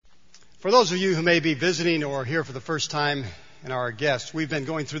For those of you who may be visiting or here for the first time and are our guests, we've been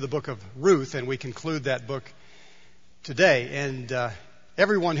going through the book of Ruth, and we conclude that book today. And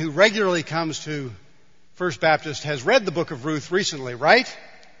everyone who regularly comes to First Baptist has read the book of Ruth recently, right?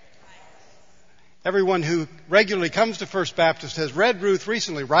 Everyone who regularly comes to First Baptist has read Ruth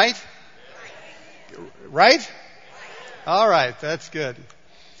recently, right? Right? All right, that's good.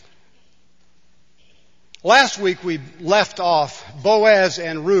 Last week we left off Boaz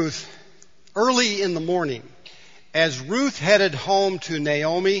and Ruth early in the morning as Ruth headed home to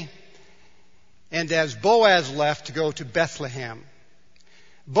Naomi and as Boaz left to go to Bethlehem.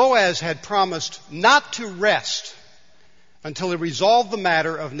 Boaz had promised not to rest until he resolved the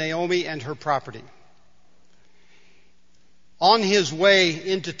matter of Naomi and her property. On his way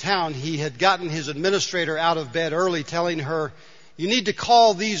into town, he had gotten his administrator out of bed early, telling her, "You need to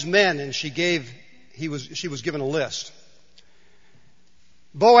call these men," and she was given a list.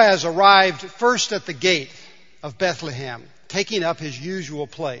 Boaz arrived first at the gate of Bethlehem, taking up his usual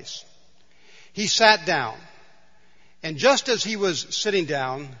place. He sat down, and just as he was sitting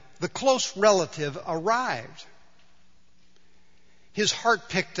down, the close relative arrived. His heart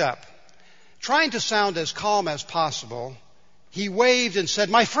picked up. Trying to sound as calm as possible, he waved and said,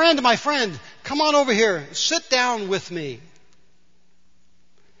 my friend, come on over here, sit down with me."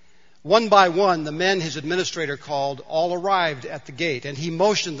 One by one, the men his administrator called all arrived at the gate, and he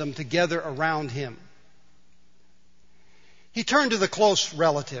motioned them to gather around him. He turned to the close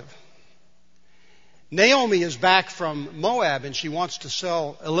relative. "Naomi is back from Moab, and she wants to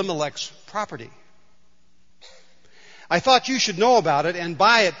sell Elimelech's property. I thought you should know about it and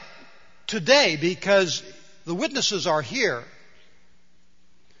buy it today because the witnesses are here.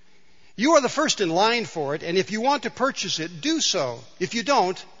 You are the first in line for it, and if you want to purchase it, do so. If you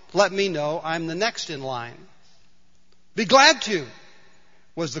don't, let me know. I'm the next in line." "Be glad to,"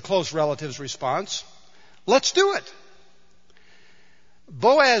 was the close relative's response. "Let's do it."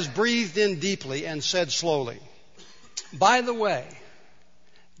 Boaz breathed in deeply and said slowly, "By the way,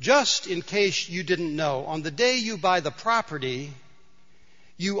 just in case you didn't know, on the day you buy the property,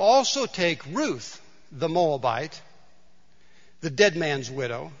 you also take Ruth, the Moabite, the dead man's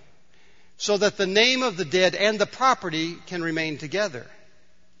widow, so that the name of the dead and the property can remain together."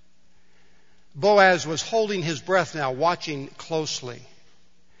 Boaz was holding his breath now, watching closely.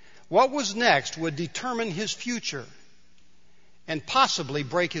 What was next would determine his future and possibly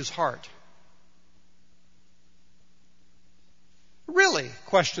break his heart. "Really?"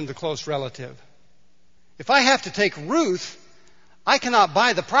 questioned the close relative. "If I have to take Ruth, I cannot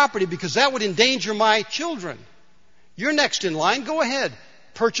buy the property because that would endanger my children. You're next in line. Go ahead.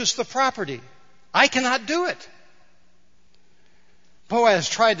 Purchase the property. I cannot do it." Boaz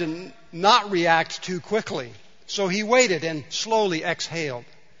tried to not react too quickly, so he waited and slowly exhaled.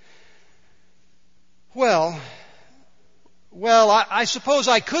 Well, I suppose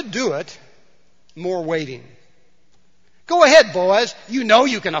I could do it." More waiting. "Go ahead, Boaz. You know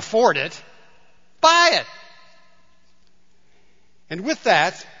you can afford it. Buy it." And with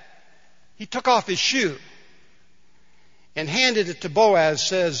that, he took off his shoe and handed it to Boaz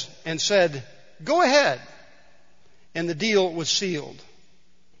and said, "Go ahead." And the deal was sealed.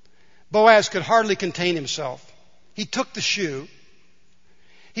 Boaz could hardly contain himself. He took the shoe.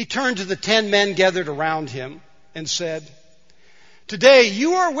 He turned to the 10 men gathered around him and said, "Today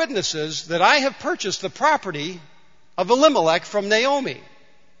you are witnesses that I have purchased the property of Elimelech from Naomi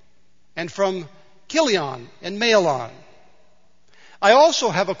and from Chilion and Mahlon. I also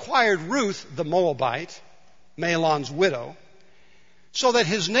have acquired Ruth the Moabite, Mahlon's widow, so that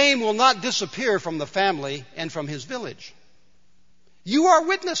his name will not disappear from the family and from his village. You are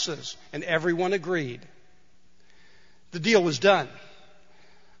witnesses." And everyone agreed. The deal was done.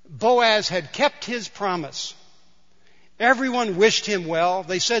 Boaz had kept his promise. Everyone wished him well.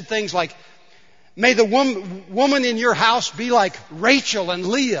 They said things like, "May the woman in your house be like Rachel and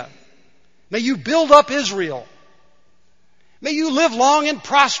Leah. May you build up Israel. May you live long and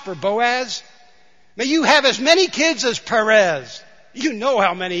prosper, Boaz. May you have as many kids as Perez." You know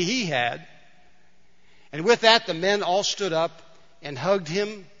how many he had. And with that, the men all stood up and hugged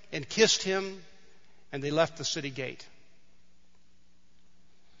him and kissed him, and they left the city gate.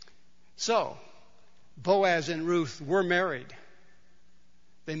 So, Boaz and Ruth were married.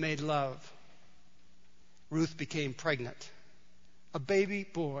 They made love. Ruth became pregnant. A baby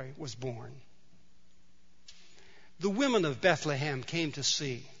boy was born. The women of Bethlehem came to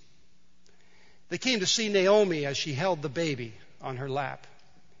see. They came to see Naomi as she held the baby on her lap.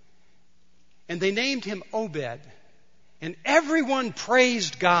 And they named him Obed. And everyone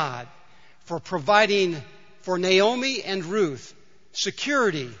praised God for providing for Naomi and Ruth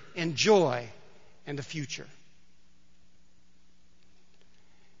security and joy and a future.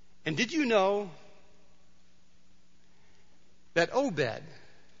 And did you know that Obed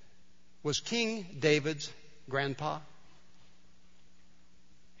was King David's grandpa?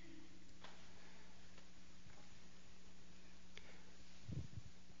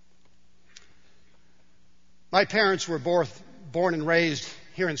 My parents were both born and raised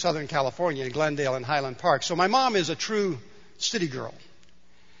here in Southern California, in Glendale and Highland Park. So my mom is a true city girl.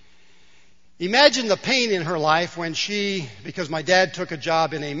 Imagine the pain in her life when she, because my dad took a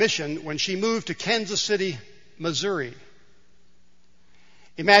job in a mission, when she moved to Kansas City, Missouri.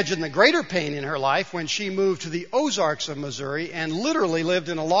 Imagine the greater pain in her life when she moved to the Ozarks of Missouri and literally lived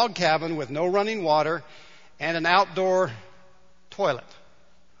in a log cabin with no running water and an outdoor toilet,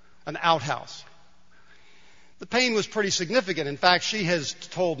 an outhouse. The pain was pretty significant. In fact, she has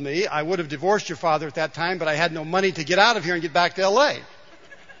told me, I would have divorced your father at that time, but I had no money to get out of here and get back to L.A.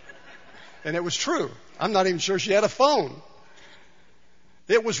 And it was true. I'm not even sure she had a phone.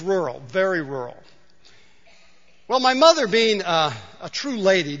 It was rural, very rural. Well, my mother, being a true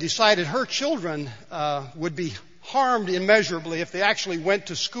lady, decided her children would be harmed immeasurably if they actually went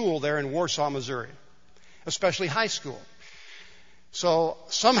to school there in Warsaw, Missouri, especially high school. So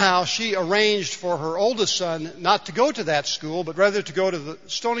somehow she arranged for her oldest son not to go to that school, but rather to go to the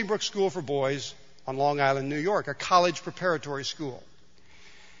Stony Brook School for Boys on Long Island, New York, a college preparatory school.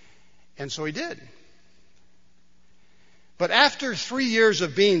 And so he did. But after 3 years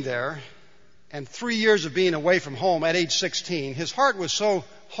of being there and 3 years of being away from home at age 16, his heart was so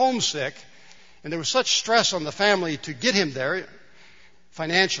homesick and there was such stress on the family to get him there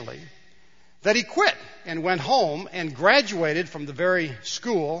financially that he quit and went home and graduated from the very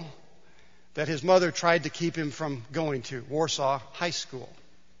school that his mother tried to keep him from going to, Warsaw High School.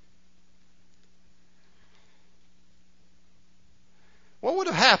 What would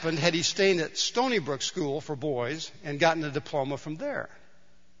have happened had he stayed at Stony Brook School for Boys and gotten a diploma from there?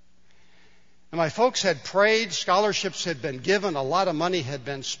 And my folks had prayed, scholarships had been given, a lot of money had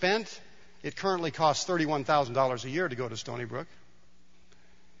been spent. It currently costs $31,000 a year to go to Stony Brook.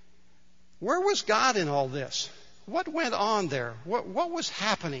 Where was God in all this? What went on there? What was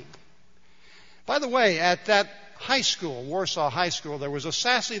happening? By the way, at that high school, Warsaw High School, there was a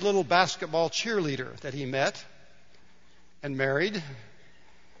sassy little basketball cheerleader that he met and married.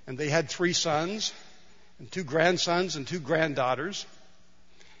 And they had 3 sons and 2 grandsons and 2 granddaughters.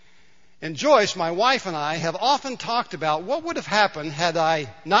 And Joyce, my wife, and I have often talked about what would have happened had I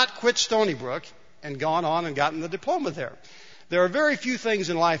not quit Stony Brook and gone on and gotten the diploma there. There are very few things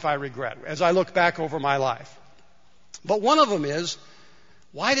in life I regret as I look back over my life. But one of them is,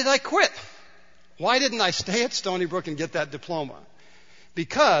 why did I quit? Why didn't I stay at Stony Brook and get that diploma?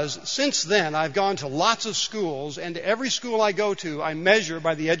 Because since then, I've gone to lots of schools, and every school I go to, I measure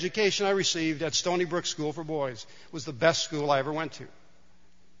by the education I received at Stony Brook School for Boys. It was the best school I ever went to.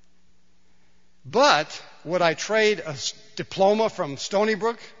 But would I trade a diploma from Stony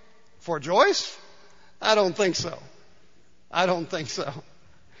Brook for Joyce? I don't think so. I don't think so.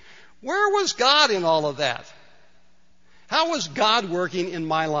 Where was God in all of that? How was God working in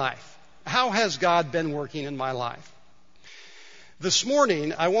my life? How has God been working in my life? This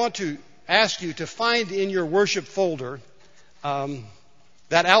morning, I want to ask you to find in your worship folder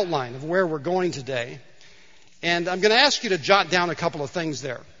that outline of where we're going today. And I'm going to ask you to jot down a couple of things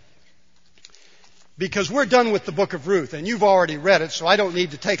there. Because we're done with the book of Ruth, and you've already read it, so I don't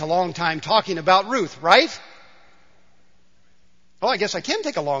need to take a long time talking about Ruth, right? Oh, I guess I can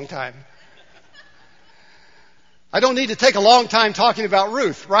take a long time. I don't need to take a long time talking about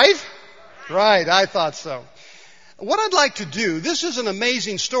Ruth, right? Right, I thought so. What I'd like to do, this is an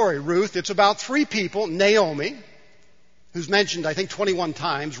amazing story, Ruth. It's about 3 people, Naomi, who's mentioned, I think, 21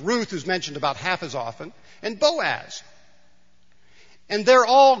 times, Ruth, who's mentioned about half as often, and Boaz. And they're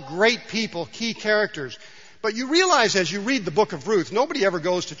all great people, key characters. But you realize as you read the book of Ruth, nobody ever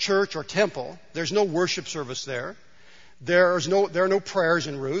goes to church or temple. There's no worship service there. There are no prayers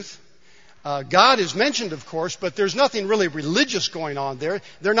in Ruth. God is mentioned, of course, but there's nothing really religious going on there.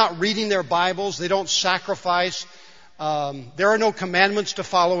 They're not reading their Bibles. They don't sacrifice. There are no commandments to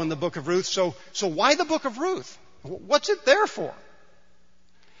follow in the book of Ruth. So why the book of Ruth? What's it there for?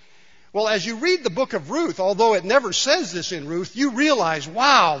 Well, as you read the book of Ruth, although it never says this in Ruth, you realize,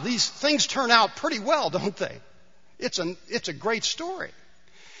 wow, these things turn out pretty well, don't they? It's a great story.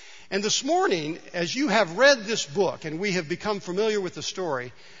 And this morning, as you have read this book and we have become familiar with the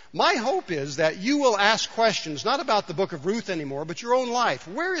story, my hope is that you will ask questions, not about the book of Ruth anymore, but your own life.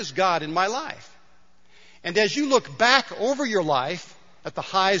 Where is God in my life? And as you look back over your life, at the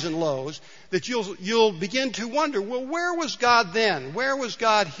highs and lows, that you'll begin to wonder, well, where was God then? Where was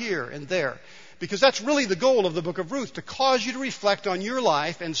God here and there? Because that's really the goal of the book of Ruth, to cause you to reflect on your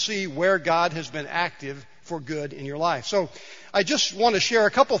life and see where God has been active for good in your life. So I just want to share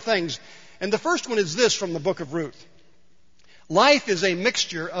a couple things. And the first one is this from the book of Ruth. Life is a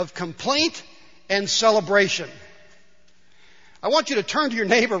mixture of complaint and celebration. I want you to turn to your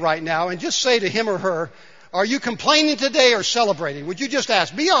neighbor right now and just say to him or her, are you complaining today or celebrating? Would you just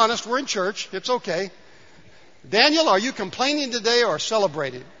ask? Be honest, we're in church. It's okay. Daniel, are you complaining today or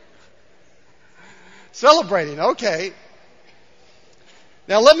celebrating? Celebrating, okay.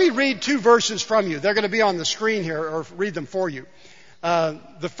 Now let me read 2 verses from you. They're going to be on the screen here, or read them for you.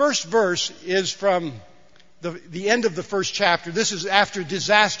 The first verse is from the end of the first chapter. This is after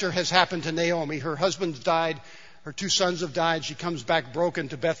disaster has happened to Naomi. Her husband's died. Her 2 sons have died. She comes back broken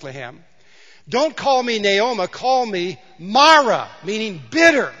to Bethlehem. Don't call me Naomi, call me Mara, meaning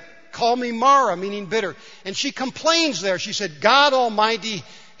bitter. Call me Mara, meaning bitter. And she complains there. She said, God Almighty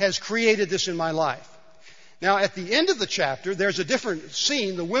has created this in my life. Now, at the end of the chapter, there's a different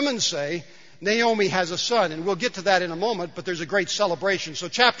scene. The women say, Naomi has a son, and we'll get to that in a moment, but there's a great celebration. So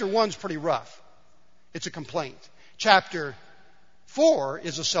chapter 1's pretty rough. It's a complaint. Chapter 4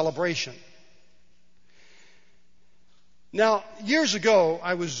 is a celebration. Now, years ago,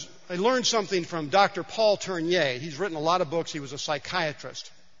 I learned something from Dr. Paul Tournier. He's written a lot of books. He was a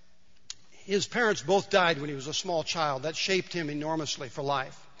psychiatrist. His parents both died when he was a small child. That shaped him enormously for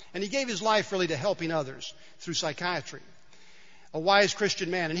life. And he gave his life really to helping others through psychiatry. A wise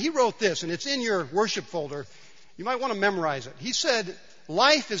Christian man. And he wrote this, and it's in your worship folder. You might want to memorize it. He said,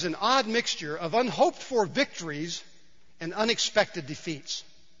 life is an odd mixture of unhoped for victories and unexpected defeats.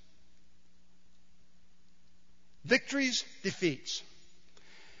 Victories, defeats.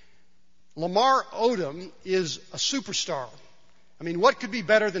 Lamar Odom is a superstar. I mean, what could be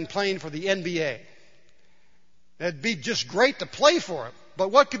better than playing for the NBA? It'd be just great to play for him. But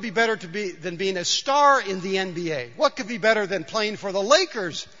what could be better than being a star in the NBA? What could be better than playing for the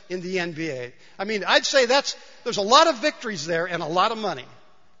Lakers in the NBA? I mean, I'd say there's a lot of victories there and a lot of money.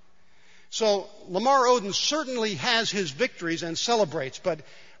 So Lamar Odom certainly has his victories and celebrates. But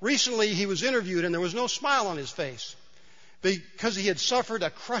recently he was interviewed and there was no smile on his face because he had suffered a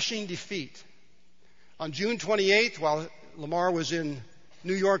crushing defeat. On June 28th, while Lamar was in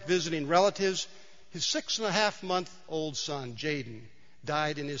New York visiting relatives, his 6.5-month-old son, Jaden,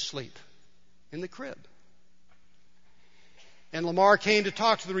 died in his sleep in the crib. And Lamar came to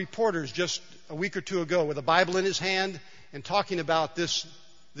talk to the reporters just a week or 2 ago with a Bible in his hand and talking about this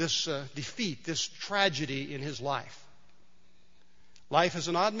defeat, this tragedy in his life. Life is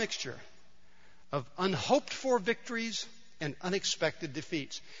an odd mixture of unhoped for victories and unexpected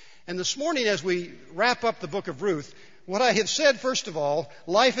defeats. And this morning, as we wrap up the book of Ruth, what I have said, first of all,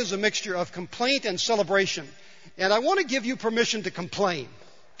 life is a mixture of complaint and celebration. And I want to give you permission to complain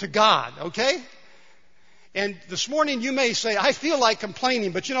to God, okay? And this morning you may say, I feel like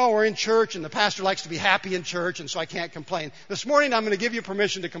complaining, but we're in church and the pastor likes to be happy in church and so I can't complain. This morning I'm going to give you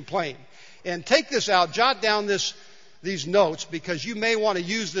permission to complain. And take this out, jot down these notes because you may want to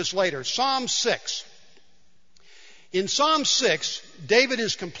use this later. Psalm 6. In Psalm 6, David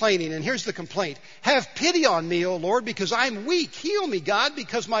is complaining, and here's the complaint. Have pity on me, O Lord, because I'm weak. Heal me, God,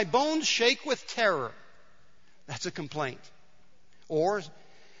 because my bones shake with terror. That's a complaint. Or,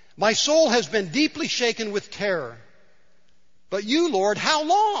 my soul has been deeply shaken with terror. But you, Lord, how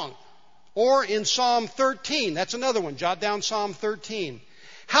long? Or in Psalm 13, that's another one. Jot down Psalm 13.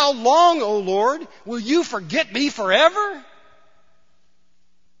 How long, O Lord, will you forget me forever?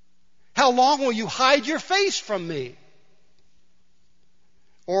 How long will you hide your face from me?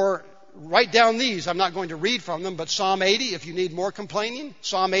 Or write down these. I'm not going to read from them, but Psalm 80, if you need more complaining.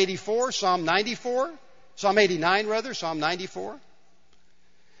 Psalm 84, Psalm 94. Psalm 89, rather, Psalm 94.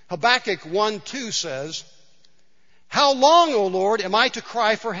 Habakkuk 1:2 says, how long, O Lord, am I to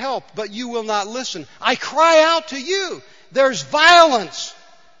cry for help, but you will not listen? I cry out to you. There's violence,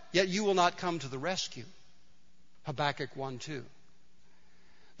 yet you will not come to the rescue. Habakkuk 1:2.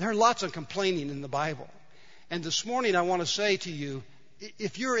 There are lots of complaining in the Bible. And this morning I want to say to you,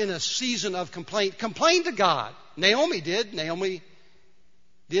 if you're in a season of complaint, complain to God. Naomi did. Naomi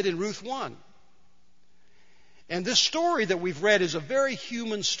did in Ruth 1. And this story that we've read is a very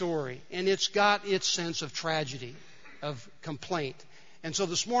human story, and it's got its sense of tragedy, of complaint. And so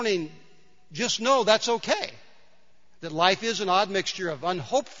this morning, just know that's okay. That life is an odd mixture of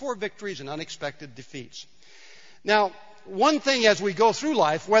unhoped for victories and unexpected defeats. Now, one thing as we go through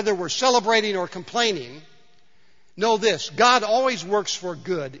life, whether we're celebrating or complaining, know this: God always works for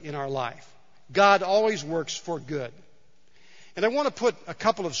good in our life. God always works for good. And I want to put a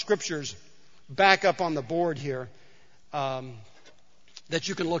couple of scriptures back up on the board here that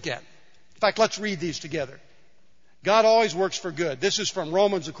you can look at. In fact, let's read these together. God always works for good. This is from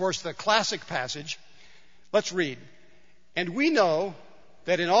Romans, of course, the classic passage. Let's read. And we know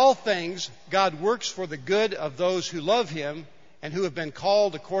that in all things God works for the good of those who love Him and who have been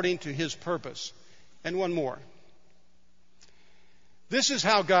called according to His purpose. And one more. This is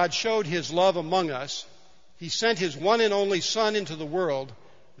how God showed His love among us. He sent His one and only Son into the world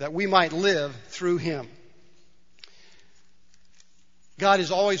that we might live through Him. God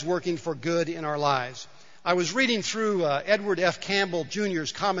is always working for good in our lives. I was reading through Edward F. Campbell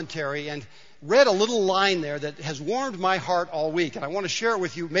Jr.'s commentary and read a little line there that has warmed my heart all week. And I want to share it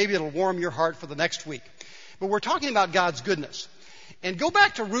with you. Maybe it'll warm your heart for the next week. But we're talking about God's goodness. And go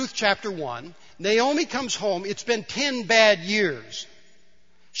back to Ruth chapter 1. Naomi comes home. It's been 10 bad years.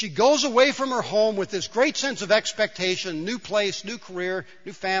 She goes away from her home with this great sense of expectation, new place, new career,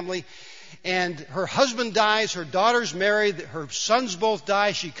 new family. And her husband dies, her daughter's married, her sons both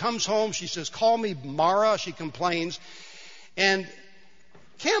die. She comes home, she says, "Call me Mara," she complains. And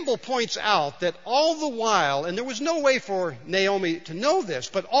Campbell points out that all the while, and there was no way for Naomi to know this,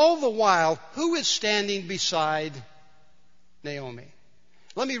 but all the while, who is standing beside Naomi?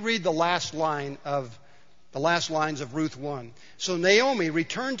 Let me read the last lines of Ruth 1. So Naomi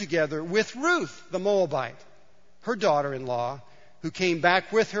returned together with Ruth the Moabite, her daughter-in-law, who came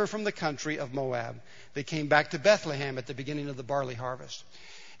back with her from the country of Moab. They came back to Bethlehem at the beginning of the barley harvest.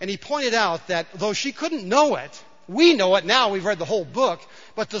 And he pointed out that though she couldn't know it, we know it now, we've read the whole book,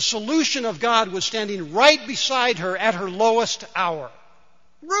 but the solution of God was standing right beside her at her lowest hour.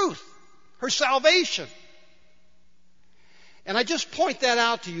 Ruth, her salvation. And I just point that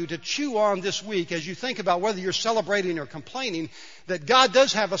out to you to chew on this week as you think about whether you're celebrating or complaining, that God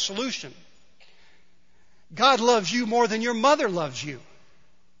does have a solution. God loves you more than your mother loves you.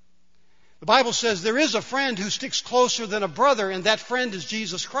 The Bible says there is a friend who sticks closer than a brother, and that friend is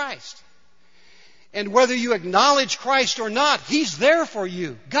Jesus Christ. And whether you acknowledge Christ or not, He's there for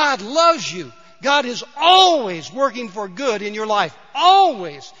you. God loves you. God is always working for good in your life.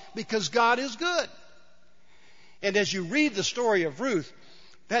 Always. Because God is good. And as you read the story of Ruth,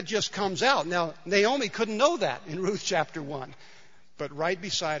 that just comes out. Now, Naomi couldn't know that in Ruth chapter 1. But right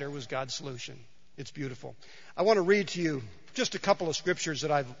beside her was God's solution. It's beautiful. I want to read to you just a couple of scriptures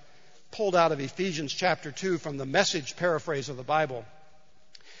that I've pulled out of Ephesians chapter 2 from the Message paraphrase of the Bible,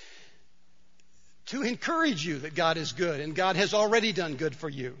 to encourage you that God is good and God has already done good for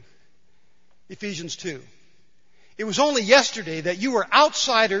you. Ephesians 2. It was only yesterday that you were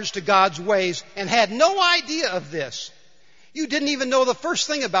outsiders to God's ways and had no idea of this. You didn't even know the first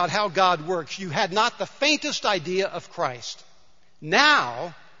thing about how God works. You had not the faintest idea of Christ.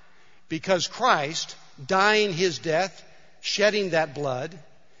 Now, because Christ, dying His death, shedding that blood,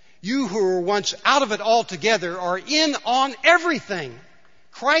 you who were once out of it altogether are in on everything.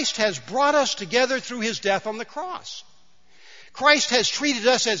 Christ has brought us together through His death on the cross. Christ has treated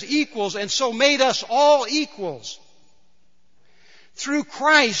us as equals and so made us all equals. Through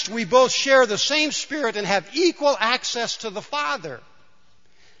Christ, we both share the same Spirit and have equal access to the Father.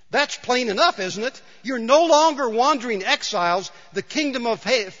 That's plain enough, isn't it? You're no longer wandering exiles. The kingdom of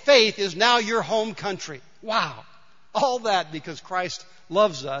faith is now your home country. Wow. All that because Christ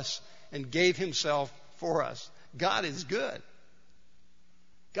loves us and gave Himself for us. God is good.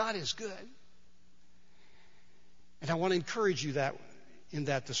 God is good. And I want to encourage you in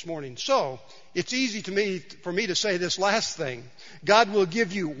that this morning. So, it's easy for me to say this last thing. God will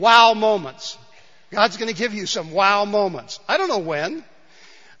give you wow moments. God's going to give you some wow moments. I don't know when.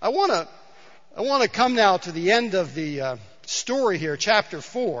 I want to come now to the end of the story here, chapter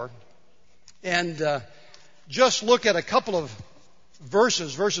 4, and just look at a couple of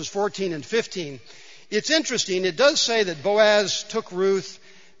verses 14 and 15. It's interesting. It does say that Boaz took Ruth.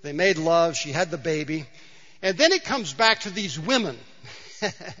 They made love. She had the baby. And then it comes back to these women.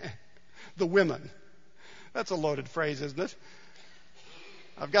 The women. That's a loaded phrase, isn't it?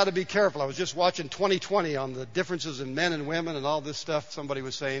 I've got to be careful. I was just watching 2020 on the differences in men and women and all this stuff somebody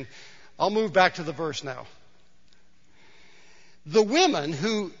was saying. I'll move back to the verse now. The women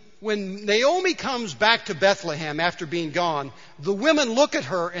who, when Naomi comes back to Bethlehem after being gone, the women look at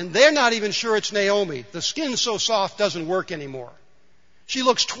her and they're not even sure it's Naomi. The skin's so soft doesn't work anymore. She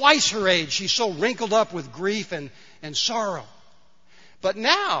looks twice her age. She's so wrinkled up with grief and sorrow. But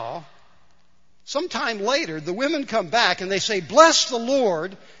now, sometime later, the women come back and they say, "Bless the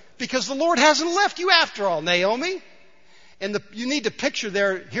Lord, because the Lord hasn't left you after all, Naomi." And you need to picture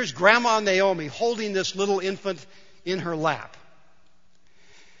there, here's Grandma Naomi holding this little infant in her lap.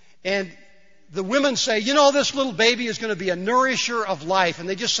 And the women say, you know, this little baby is going to be a nourisher of life. And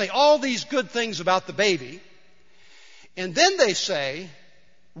they just say all these good things about the baby. And then they say,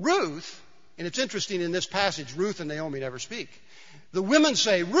 Ruth, and it's interesting in this passage, Ruth and Naomi never speak. The women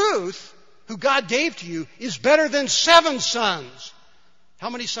say, Ruth, who God gave to you, is better than 7 sons. How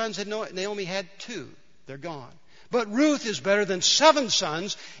many sons had Naomi had? 2. They're gone. But Ruth is better than 7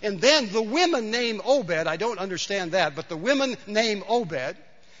 sons. And then the women name Obed. I don't understand that, but the women name Obed.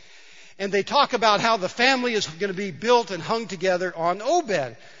 And they talk about how the family is going to be built and hung together on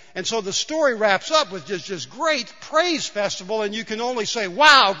Obed. And so the story wraps up with just this great praise festival, and you can only say,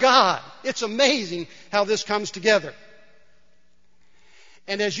 wow, God, it's amazing how this comes together.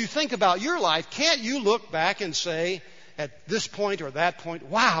 And as you think about your life, can't you look back and say, at this point or that point,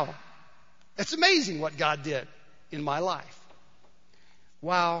 wow, it's amazing what God did in my life.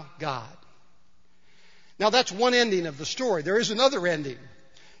 Wow, God. Now that's one ending of the story. There is another ending.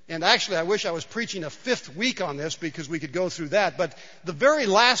 And actually, I wish I was preaching a 5th week on this because we could go through that. But the very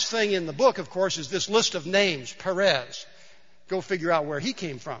last thing in the book, of course, is this list of names, Perez. Go figure out where he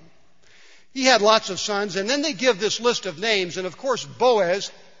came from. He had lots of sons, and then they give this list of names. And of course, Boaz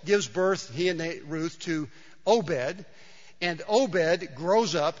gives birth, he and Ruth, to Obed. And Obed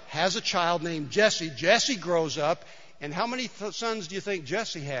grows up, has a child named Jesse. Jesse grows up. And how many sons do you think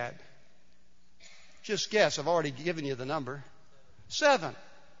Jesse had? Just guess. I've already given you the number. 7.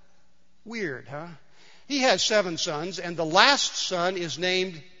 Weird, huh? He has 7 sons, and the last son is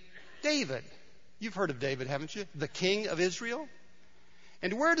named David. You've heard of David, haven't you? The king of Israel.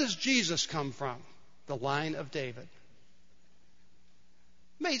 And where does Jesus come from? The line of David.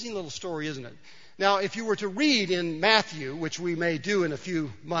 Amazing little story, isn't it? Now, if you were to read in Matthew, which we may do in a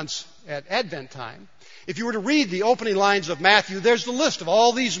few months at Advent time, if you were to read the opening lines of Matthew, there's the list of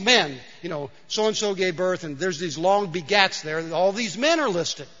all these men. You know, so-and-so gave birth, and there's these long begats there. All these men are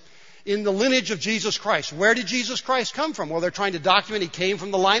listed in the lineage of Jesus Christ. Where did Jesus Christ come from? Well, they're trying to document he came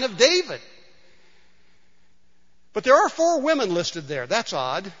from the line of David. But there are 4 women listed there. That's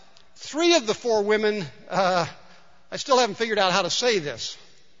odd. 3 of the 4 women, I still haven't figured out how to say this.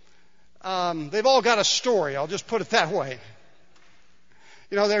 They've all got a story. I'll just put it that way.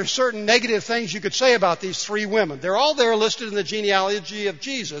 You know, there are certain negative things you could say about these 3 women. They're all there listed in the genealogy of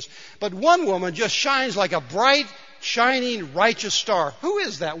Jesus. But one woman just shines like a bright, shining, righteous star. Who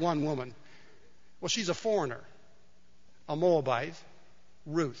is that one woman? Well, she's a foreigner, a Moabite,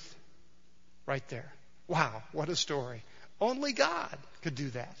 Ruth. Right there. Wow, what a story. Only God could do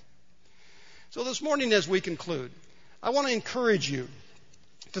that. So this morning as we conclude, I want to encourage you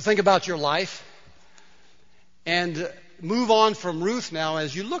to think about your life and move on from Ruth now.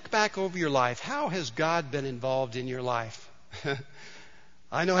 As you look back over your life, how has God been involved in your life?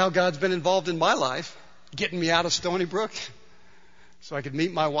 I know how God's been involved in my life, getting me out of Stony Brook so I could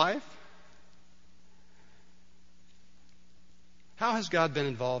meet my wife. How has God been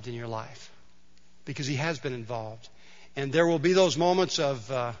involved in your life? Because He has been involved. And there will be those moments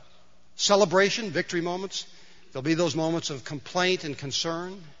of celebration, victory moments. There'll be those moments of complaint and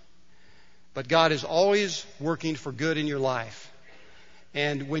concern. But God is always working for good in your life.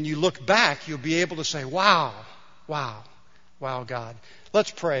 And when you look back, you'll be able to say, wow, wow, wow, God.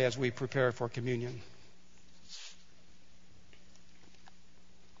 Let's pray as we prepare for communion.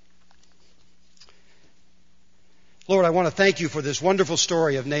 Lord, I want to thank You for this wonderful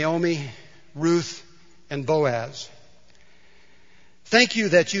story of Naomi, Ruth, and Boaz. Thank You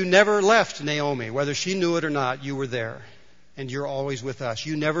that You never left Naomi. Whether she knew it or not, You were there. And You're always with us.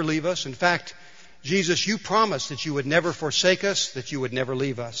 You never leave us. In fact, Jesus, You promised that You would never forsake us, that You would never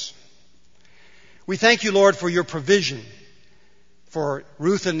leave us. We thank You, Lord, for Your provision for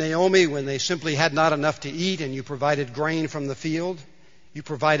Ruth and Naomi when they simply had not enough to eat, and You provided grain from the field. You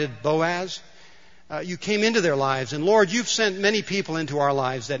provided Boaz. You came into their lives. And Lord, You've sent many people into our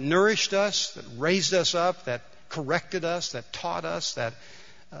lives that nourished us, that raised us up, that corrected us, that taught us, that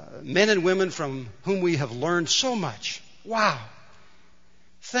men and women from whom we have learned so much. Wow.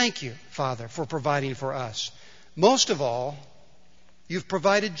 Thank You, Father, for providing for us. Most of all, You've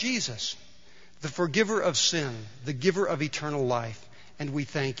provided Jesus, the forgiver of sin, the giver of eternal life. And we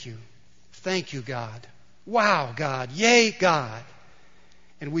thank You. Thank You, God. Wow, God. Yay, God.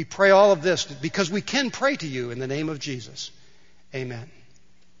 And we pray all of this because we can pray to You in the name of Jesus. Amen.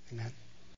 Amen.